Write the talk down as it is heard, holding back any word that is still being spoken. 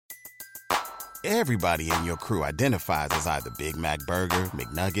Everybody in your crew identifies as either Big Mac Burger,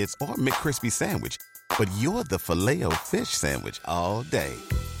 McNuggets, or McCrispy Sandwich. But you're the Filet-O-Fish Sandwich all day.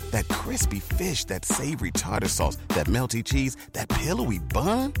 That crispy fish, that savory tartar sauce, that melty cheese, that pillowy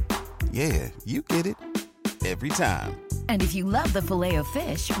bun. Yeah, you get it. Every time. And if you love the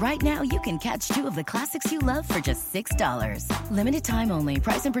Filet-O-Fish, right now you can catch two of the classics you love for just $6. Limited time only.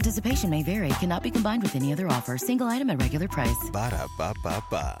 Price and participation may vary. Cannot be combined with any other offer. Single item at regular price.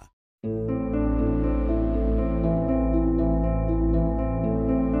 Ba-da-ba-ba-ba.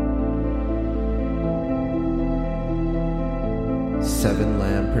 Seven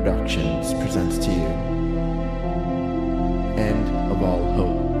Lamb Productions presents to you End of All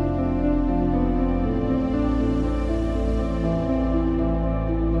Hope.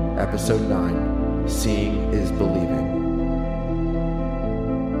 Episode 9, Seeing is Believing.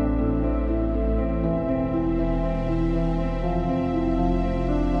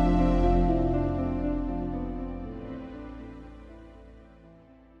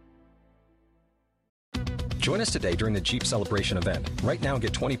 Join us today during the Jeep Celebration event. Right now,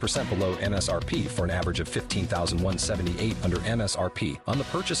 get 20% below MSRP for an average of $15,178 under MSRP on the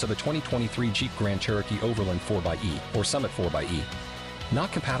purchase of a 2023 Jeep Grand Cherokee Overland 4xE or Summit 4xE.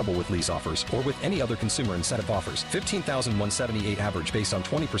 Not compatible with lease offers or with any other consumer incentive offers. $15,178 average based on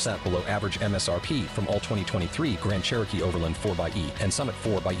 20% below average MSRP from all 2023 Grand Cherokee Overland 4xE and Summit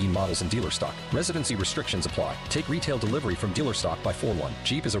 4xE models in dealer stock. Residency restrictions apply. Take retail delivery from dealer stock by 4/1.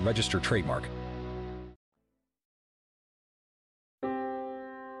 Jeep is a registered trademark.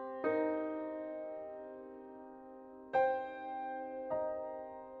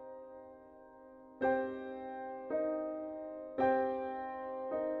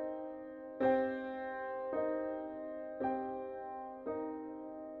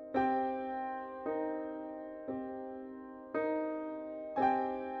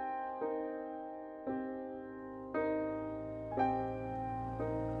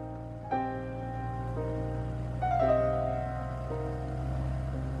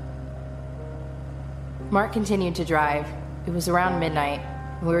 Mark continued to drive. It was around midnight,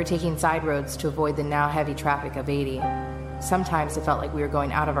 and we were taking side roads to avoid the now heavy traffic of 80. Sometimes it felt like we were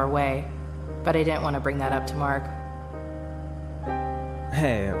going out of our way, but I didn't want to bring that up to Mark.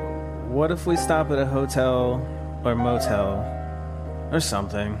 Hey, what if we stop at a hotel or motel or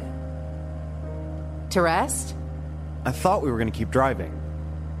something? To rest? I thought we were going to keep driving.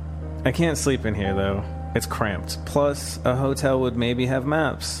 I can't sleep in here, though. It's cramped. Plus, a hotel would maybe have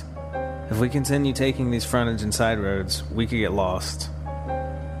maps. If we continue taking these frontage and side roads, we could get lost.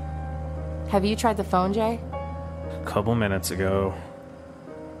 Have you tried the phone, Jay? A couple minutes ago.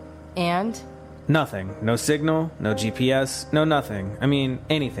 And? Nothing. No signal, no GPS, no nothing. I mean,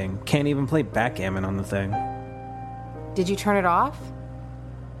 anything. Can't even play backgammon on the thing. Did you turn it off?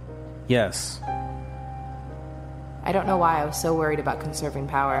 Yes. I don't know why I was so worried about conserving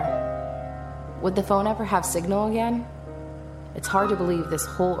power. Would the phone ever have signal again? It's hard to believe this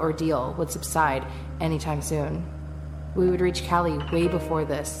whole ordeal would subside anytime soon. We would reach Cali way before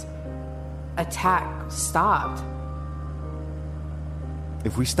this attack stopped.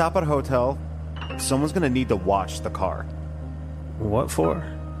 If we stop at a hotel, someone's going to need to watch the car. What for?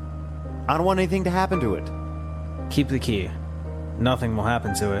 I don't want anything to happen to it. Keep the key. Nothing will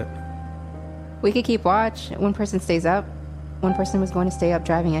happen to it. We could keep watch. One person stays up. One person was going to stay up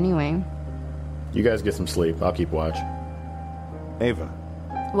driving anyway. You guys get some sleep. I'll keep watch. Ava.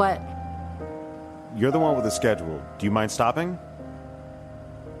 What? You're the one with the schedule. Do you mind stopping?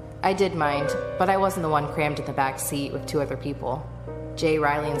 I did mind, but I wasn't the one crammed in the back seat with two other people. Jay,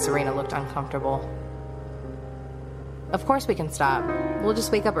 Riley, and Serena looked uncomfortable. Of course we can stop. We'll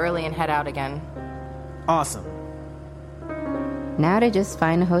just wake up early and head out again. Awesome. Now to just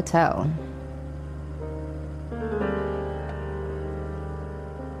find a hotel.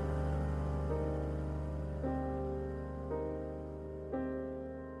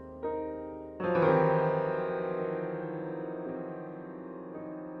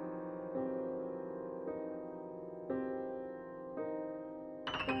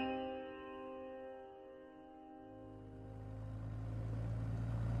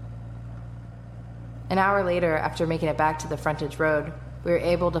 An hour later, after making it back to the frontage road, we were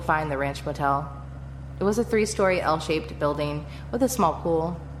able to find the Ranch Motel. It was a 3-story L-shaped building with a small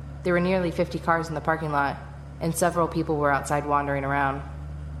pool. There were nearly 50 cars in the parking lot, and several people were outside wandering around.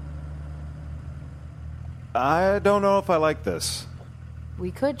 I don't know if I like this.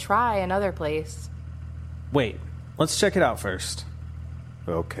 We could try another place. Wait, let's check it out first.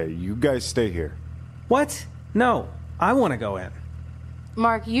 Okay, you guys stay here. What? No, I want to go in.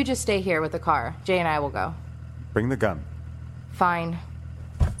 Mark, you just stay here with the car. Jay and I will go. Bring the gun. Fine.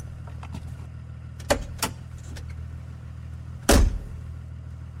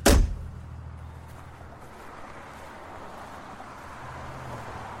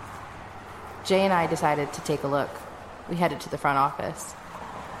 Jay and I decided to take a look. We headed to the front office.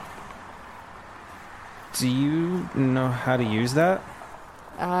 Do you know how to use that?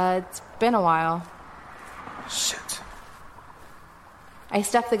 It's been a while. Shit. I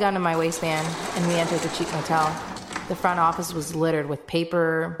stuffed the gun in my waistband, and we entered the cheap motel. The front office was littered with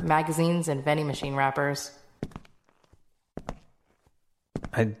paper, magazines, and vending machine wrappers.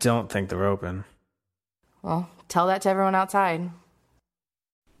 I don't think they're open. Well, tell that to everyone outside.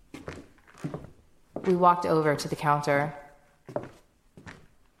 We walked over to the counter.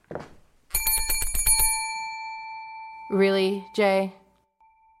 Really, Jay?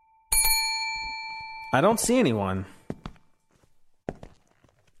 I don't see anyone.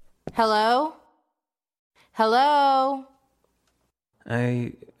 Hello? Hello?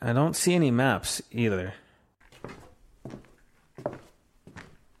 I don't see any maps either.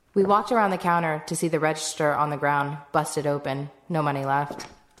 We walked around the counter to see the register on the ground, busted open. No money left.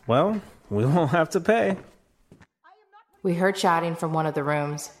 Well, we won't have to pay. We heard shouting from one of the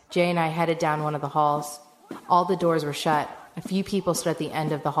rooms. Jay and I headed down one of the halls. All the doors were shut. A few people stood at the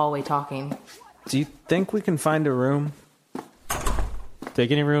end of the hallway talking. Do you think we can find a room?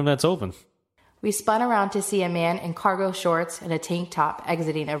 Take any room that's open. We spun around to see a man in cargo shorts and a tank top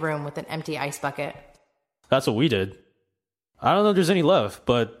exiting a room with an empty ice bucket. That's what we did. I don't know if there's any left,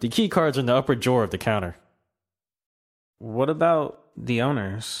 but the key cards are in the upper drawer of the counter. What about the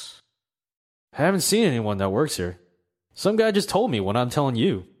owners? I haven't seen anyone that works here. Some guy just told me what I'm telling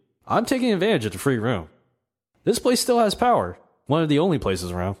you. I'm taking advantage of the free room. This place still has power. One of the only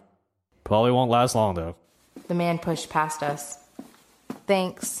places around. Probably won't last long, though. The man pushed past us.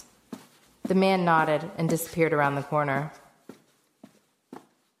 Thanks. The man nodded and disappeared around the corner.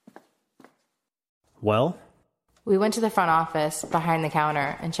 Well? We went to the front office, behind the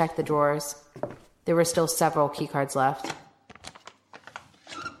counter, and checked the drawers. There were still several keycards left.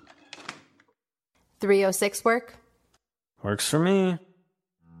 306 work? Works for me.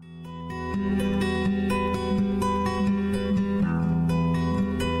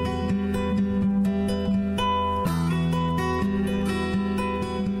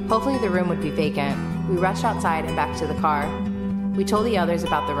 Hopefully the room would be vacant. We rushed outside and back to the car. We told the others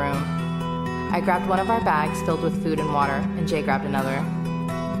about the room. I grabbed one of our bags filled with food and water, and Jay grabbed another.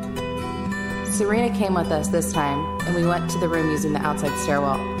 Serena came with us this time, and we went to the room using the outside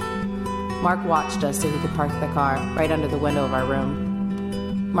stairwell. Mark watched us so he could park the car right under the window of our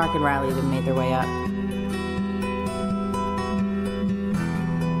room. Mark and Riley then made their way up.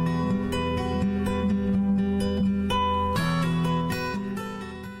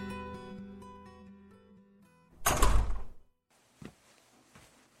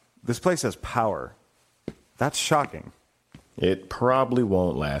 This place has power. That's shocking. It probably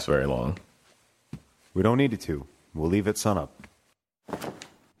won't last very long. We don't need it to. We'll leave at sunup.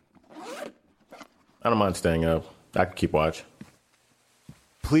 I don't mind staying up. I can keep watch.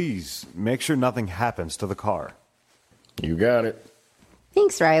 Please, make sure nothing happens to the car. You got it.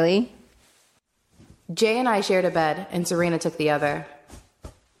 Thanks, Riley. Jay and I shared a bed, and Serena took the other.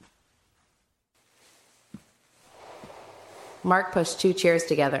 Mark pushed 2 chairs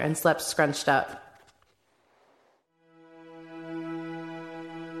together and slept scrunched up.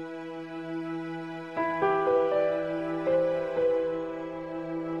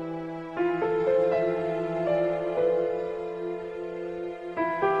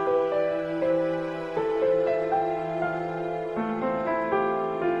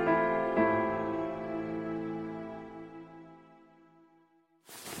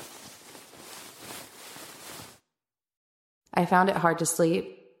 I found it hard to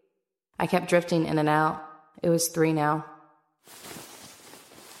sleep. I kept drifting in and out. It was 3 now.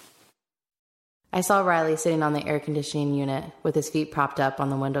 I saw Riley sitting on the air conditioning unit with his feet propped up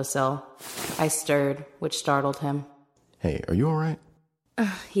on the windowsill. I stirred, which startled him. Hey, are you all right?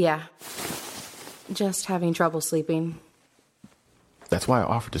 Yeah. Just having trouble sleeping. That's why I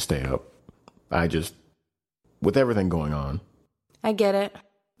offered to stay up. With everything going on. I get it.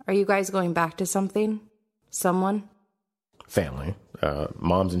 Are you guys going back to something? Someone? Family.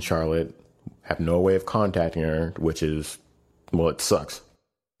 Mom's in Charlotte. Have no way of contacting her, which is, well, it sucks.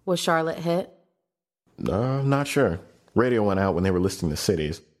 Was Charlotte hit? Not sure. Radio went out when they were listing the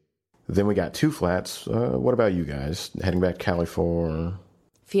cities. Then we got 2 flats. What about you guys? Heading back to Cali for...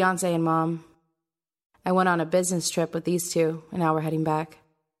 Fiance and mom. I went on a business trip with these 2, and now we're heading back.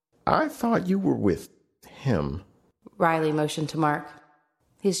 I thought you were with him. Riley motioned to Mark.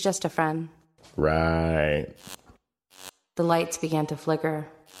 He's just a friend. Right. The lights began to flicker.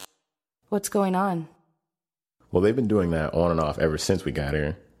 What's going on? Well, they've been doing that on and off ever since we got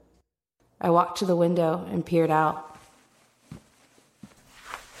here. I walked to the window and peered out.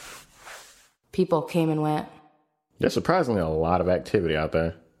 People came and went. There's surprisingly a lot of activity out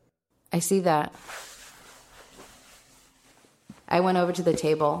there. I see that. I went over to the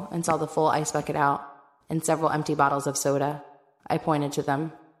table and saw the full ice bucket out and several empty bottles of soda. I pointed to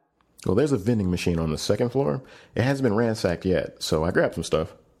them. Well, there's a vending machine on the second floor. It hasn't been ransacked yet, so I grabbed some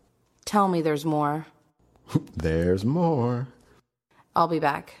stuff. Tell me there's more. There's more. I'll be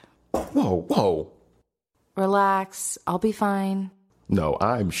back. Whoa. Relax. I'll be fine. No,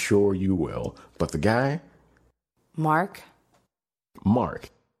 I'm sure you will. But the guy? Mark,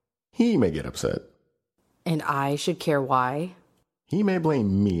 he may get upset. and I should care why? He may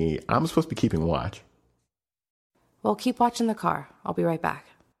blame me. I'm supposed to be keeping watch. Well, keep watch in the car. I'll be right back.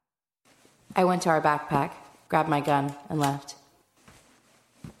 I went to our backpack, grabbed my gun, and left.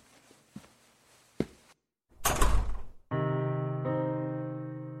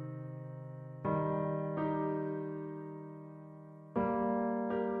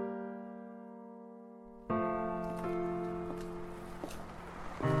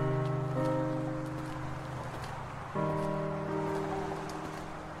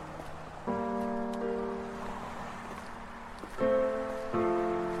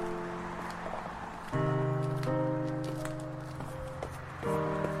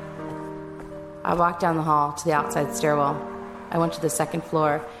 I walked down the hall to the outside stairwell. I went to the second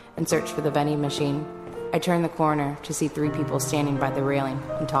floor and searched for the vending machine. I turned the corner to see 3 people standing by the railing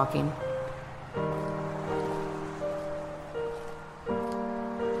and talking.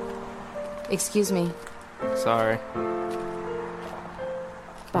 Excuse me. Sorry.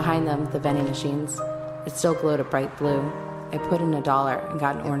 Behind them, the vending machines. It still glowed a bright blue. I put in $1 and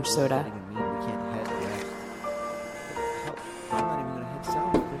got an orange soda.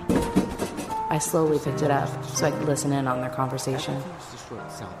 I slowly picked it up so I could listen in on their conversation.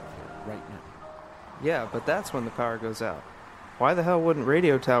 Yeah, but that's when the power goes out. Why the hell wouldn't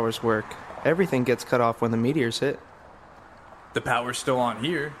radio towers work? Everything gets cut off when the meteors hit. The power's still on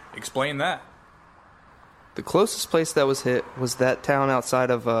here. Explain that. The closest place that was hit was that town outside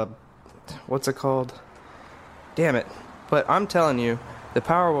of, what's it called? Damn it. But I'm telling you, the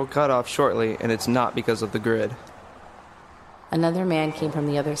power will cut off shortly, and it's not because of the grid. Another man came from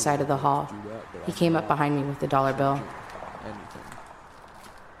the other side of the hall. He came up behind me with a $1 bill.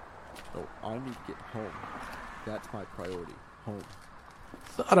 Oh, I need to get home. That's my priority. Home.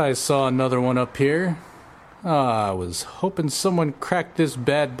 Thought I saw another one up here. I was hoping someone cracked this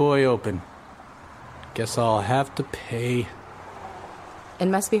bad boy open. Guess I'll have to pay. It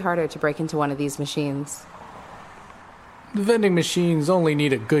must be harder to break into one of these machines. The vending machines only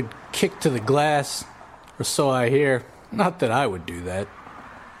need a good kick to the glass, or so I hear. Not that I would do that.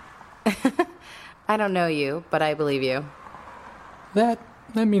 I don't know you, but I believe you. That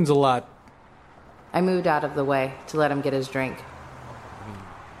means a lot. I moved out of the way to let him get his drink.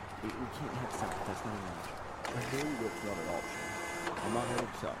 We can't have sex. That's not an option. I know that's not an option. I'm not heading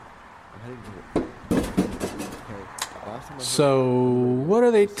south. I'm heading to it. So, what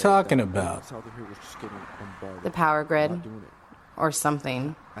are they talking about? The power grid. Or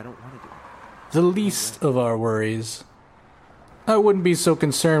something. I don't want to do it. The least of our worries. I wouldn't be so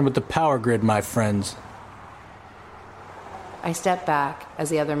concerned with the power grid, my friends. I stepped back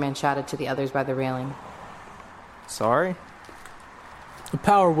as the other man shouted to the others by the railing. Sorry? The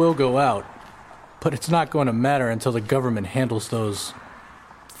power will go out, but it's not going to matter until the government handles those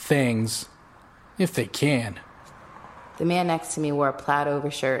things, if they can. The man next to me wore a plaid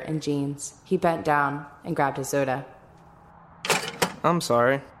overshirt and jeans. He bent down and grabbed a soda. I'm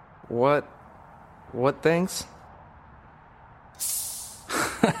sorry. What things?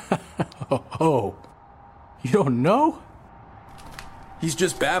 Oh, you don't know? He's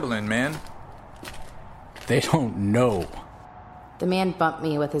just babbling, man. They don't know. The man bumped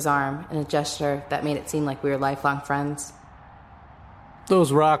me with his arm in a gesture that made it seem like we were lifelong friends.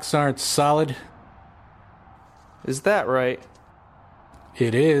 Those rocks aren't solid. Is that right?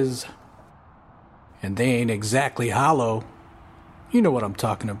 It is. And they ain't exactly hollow. You know what I'm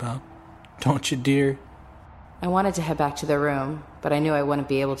talking about, don't you, dear? I wanted to head back to the room, but I knew I wouldn't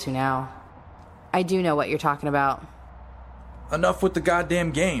be able to now. I do know what you're talking about. Enough with the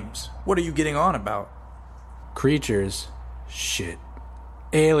goddamn games. What are you getting on about? Creatures. Shit.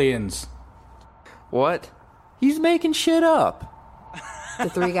 Aliens. What? He's making shit up. The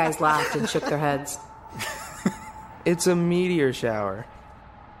 3 guys laughed and shook their heads. It's a meteor shower.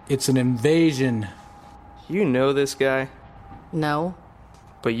 It's an invasion. You know this guy? No.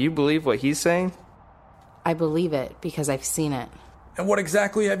 But you believe what he's saying? I believe it because I've seen it. And what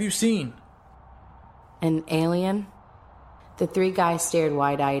exactly have you seen? An alien? The 3 guys stared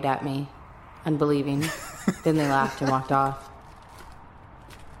wide-eyed at me, unbelieving. Then they laughed and walked off.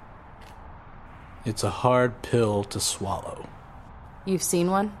 It's a hard pill to swallow. You've seen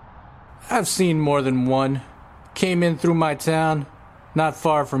one? I've seen more than one. Came in through my town, not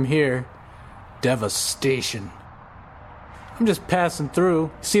far from here. Devastation. I'm just passing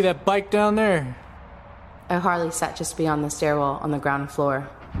through. See that bike down there? A Harley sat just beyond the stairwell on the ground floor.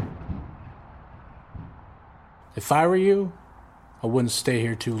 If I were you, I wouldn't stay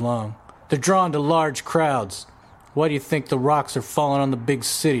here too long. They're drawn to large crowds. Why do you think the rocks are falling on the big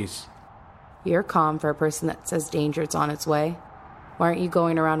cities? You're calm for a person that says danger's on its way. Why aren't you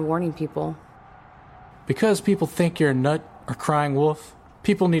going around warning people? Because people think you're a nut or crying wolf,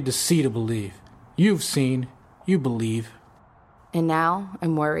 people need to see to believe. You've seen, you believe. And now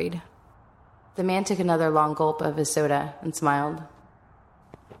I'm worried. The man took another long gulp of his soda and smiled.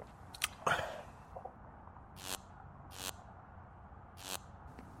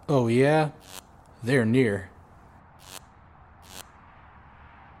 Oh yeah? They're near.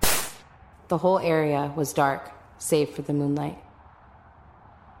 The whole area was dark, save for the moonlight.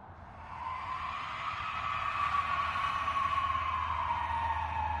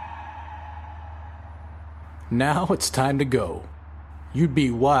 Now it's time to go. You'd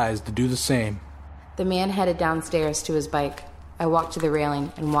be wise to do the same. The man headed downstairs to his bike. I walked to the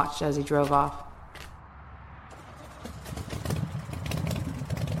railing and watched as he drove off.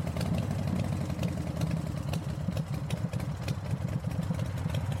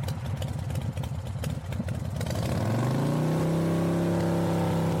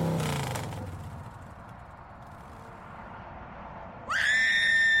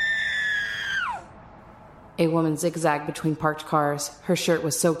 A woman zigzagged between parked cars. Her shirt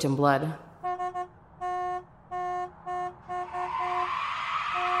was soaked in blood.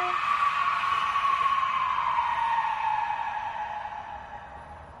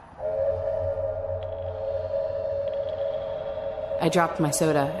 I dropped my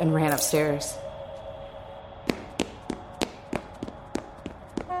soda and ran upstairs.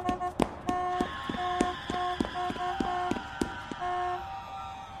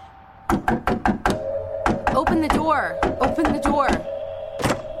 Open the door! Open the door!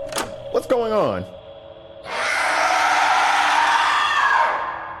 What's going on?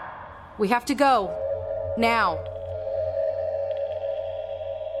 We have to go. Now.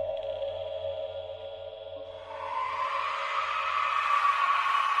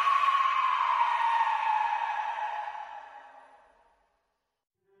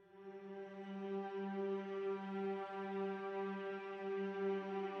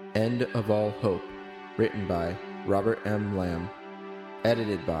 End of All Hope, written by Robert M. Lamb,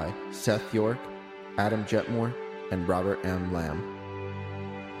 edited by Seth York, Adam Jetmore, and Robert M. Lamb.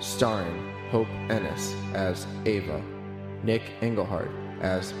 Starring Hope Ennis as Ava, Nick Engelhardt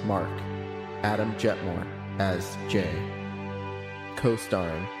as Mark, Adam Jetmore as Jay.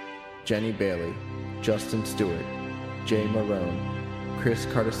 Co-starring Jenny Bailey, Justin Stewart, Jay Marone, Chris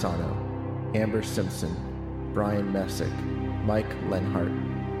Cardasano, Amber Simpson, Brian Messick, Mike Lenhart,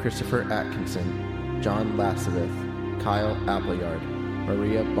 Christopher Atkinson, John Lasavith, Kyle Appleyard,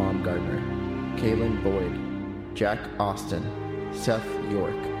 Maria Baumgartner, Kaylin Boyd, Jack Austin, Seth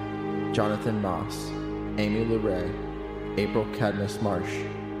York, Jonathan Moss, Amy LeRae, April Cadmus Marsh,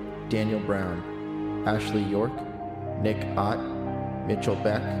 Daniel Brown, Ashley York, Nick Ott, Mitchell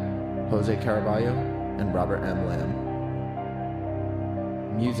Beck, Jose Caraballo, and Robert M. Lamb.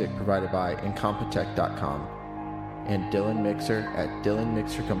 Music provided by Incompetech.com and Dylan Mixer at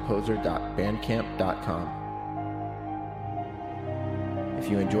dylanmixercomposer.bandcamp.com. If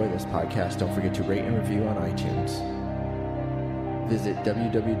you enjoy this podcast, don't forget to rate and review on iTunes. Visit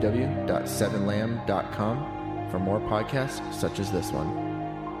www.sevenlamb.com for more podcasts such as this one.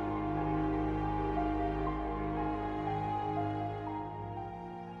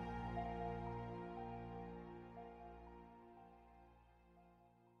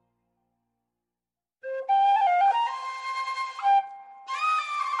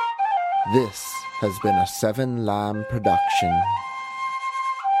 This has been a Seven Lamb production.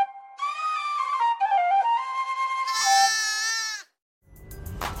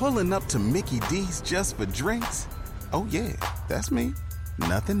 Pulling up to Mickey D's just for drinks? Oh yeah, that's me.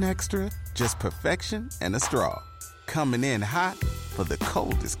 Nothing extra, just perfection and a straw. Coming in hot for the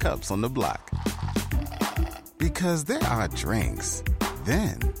coldest cups on the block. Because there are drinks.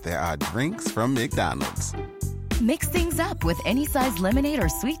 Then there are drinks from McDonald's. Mix things up with any size lemonade or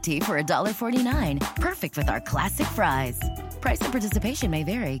sweet tea for $1.49. Perfect with our classic fries. Price and participation may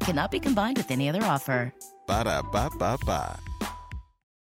vary. Cannot be combined with any other offer. Ba-da-ba-ba-ba.